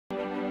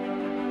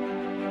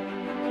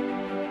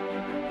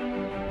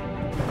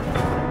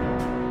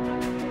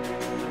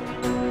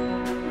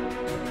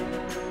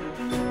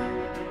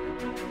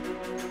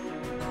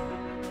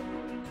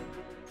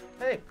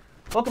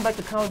Welcome back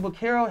to Comic Book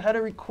Hero. Had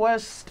a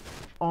request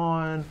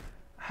on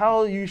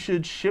how you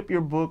should ship your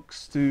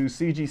books to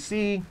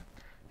CGC,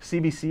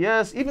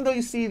 CBCS. Even though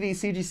you see the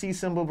CGC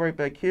symbol right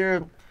back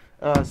here,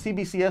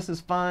 CBCS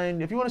is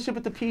fine. If you want to ship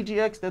it to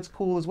PGX, that's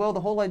cool as well. The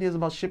whole idea is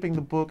about shipping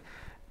the book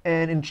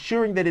and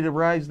ensuring that it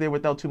arrives there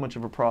without too much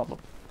of a problem.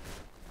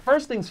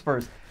 First things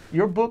first,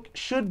 your book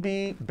should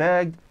be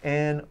bagged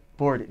and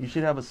boarded. You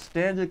should have a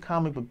standard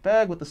comic book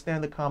bag with a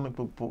standard comic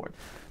book board.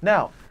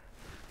 Now,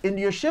 in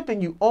your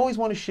shipping, you always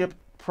want to ship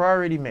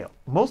priority mail.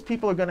 Most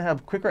people are going to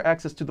have quicker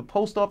access to the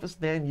post office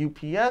than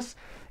UPS,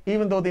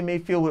 even though they may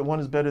feel that one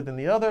is better than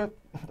the other.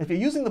 If you're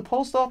using the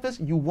post office,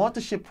 you want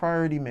to ship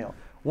priority mail.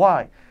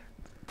 Why?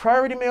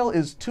 Priority mail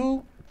is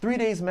 2-3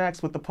 days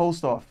max with the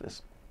post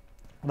office.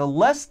 The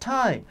less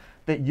time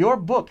that your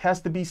book has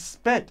to be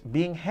spent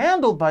being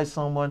handled by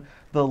someone,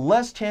 the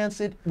less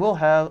chance it will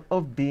have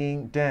of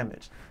being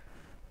damaged.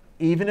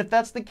 Even if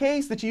that's the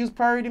case that you use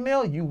priority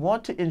mail, you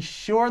want to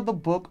insure the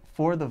book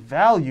for the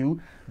value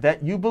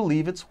that you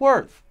believe it's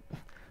worth.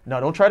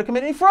 Now, don't try to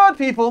commit any fraud,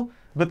 people,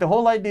 but the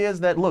whole idea is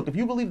that, look, if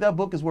you believe that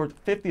book is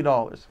worth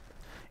 $50,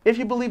 if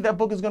you believe that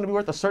book is going to be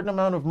worth a certain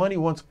amount of money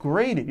once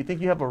graded, you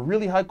think you have a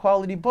really high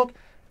quality book,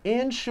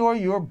 insure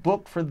your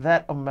book for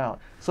that amount.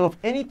 So if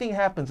anything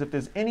happens, if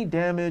there's any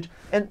damage,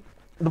 and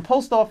the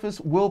post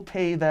office will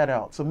pay that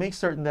out, so make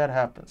certain that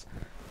happens.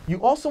 You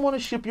also want to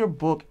ship your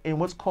book in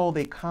what's called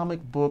a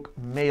comic book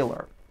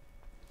mailer.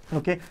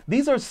 Okay,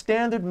 these are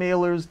standard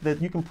mailers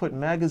that you can put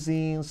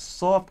magazines,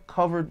 soft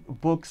covered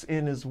books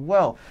in as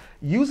well.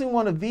 Using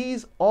one of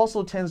these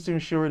also tends to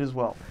insure it as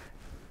well.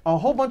 A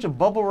whole bunch of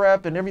bubble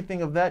wrap and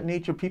everything of that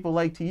nature people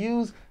like to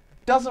use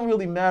doesn't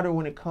really matter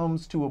when it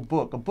comes to a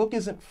book. A book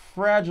isn't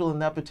fragile in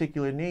that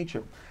particular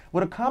nature.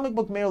 What a comic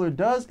book mailer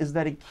does is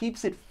that it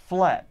keeps it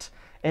flat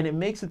and it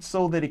makes it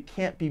so that it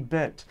can't be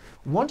bent.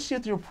 Once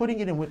you're putting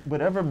it in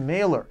whatever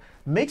mailer,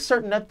 make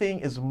certain that thing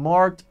is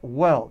marked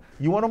well.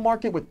 You want to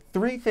mark it with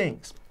 3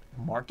 things.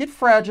 Mark it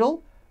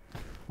fragile,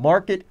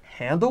 mark it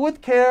handle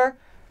with care,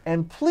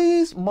 and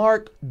please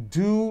mark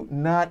do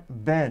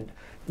not bend.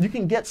 You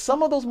can get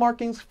some of those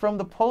markings from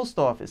the post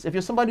office. If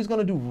you're somebody who's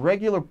going to do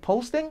regular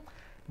posting,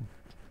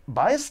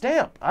 buy a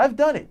stamp. I've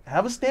done it.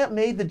 Have a stamp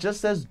made that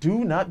just says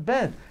do not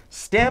bend.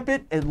 Stamp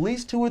it at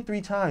least 2 or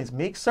 3 times.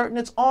 Make certain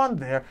it's on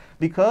there,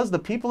 because the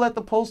people at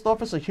the post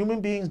office are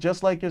human beings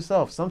just like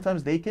yourself.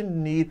 Sometimes they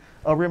can need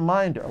a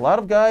reminder. A lot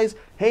of guys,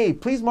 hey,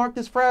 please mark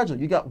this fragile.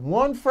 You got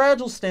one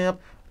fragile stamp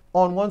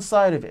on one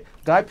side of it.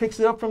 Guy picks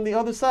it up from the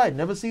other side,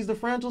 never sees the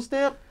fragile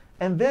stamp,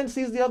 and then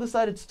sees the other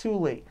side. It's too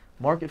late.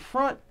 Mark it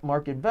front,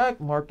 mark it back,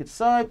 mark it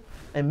side,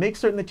 and make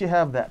certain that you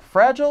have that.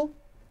 Fragile,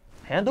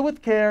 handle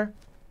with care,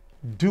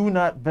 do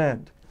not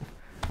bend.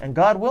 And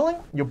God willing,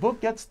 your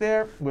book gets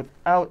there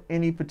without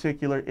any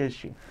particular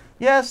issue.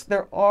 Yes,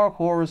 there are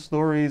horror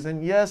stories,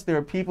 and yes, there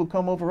are people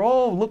come over,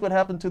 oh, look what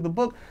happened to the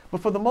book.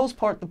 But for the most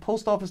part, the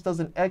post office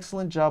does an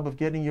excellent job of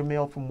getting your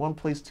mail from one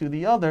place to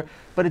the other.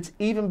 But it's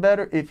even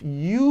better if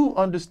you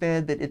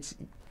understand that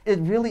it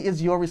really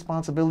is your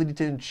responsibility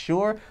to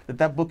ensure that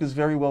that book is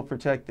very well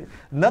protected.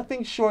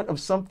 Nothing short of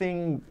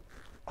something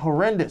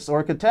horrendous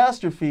or a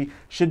catastrophe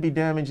should be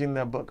damaging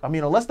that book. I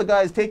mean, unless the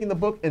guy is taking the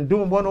book and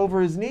doing one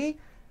over his knee,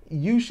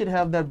 you should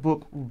have that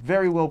book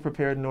very well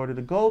prepared in order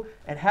to go,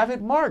 and have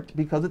it marked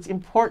because it's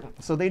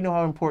important, so they know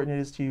how important it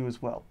is to you as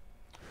well.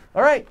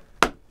 All right,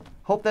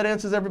 hope that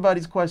answers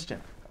everybody's question.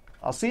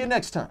 I'll see you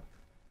next time.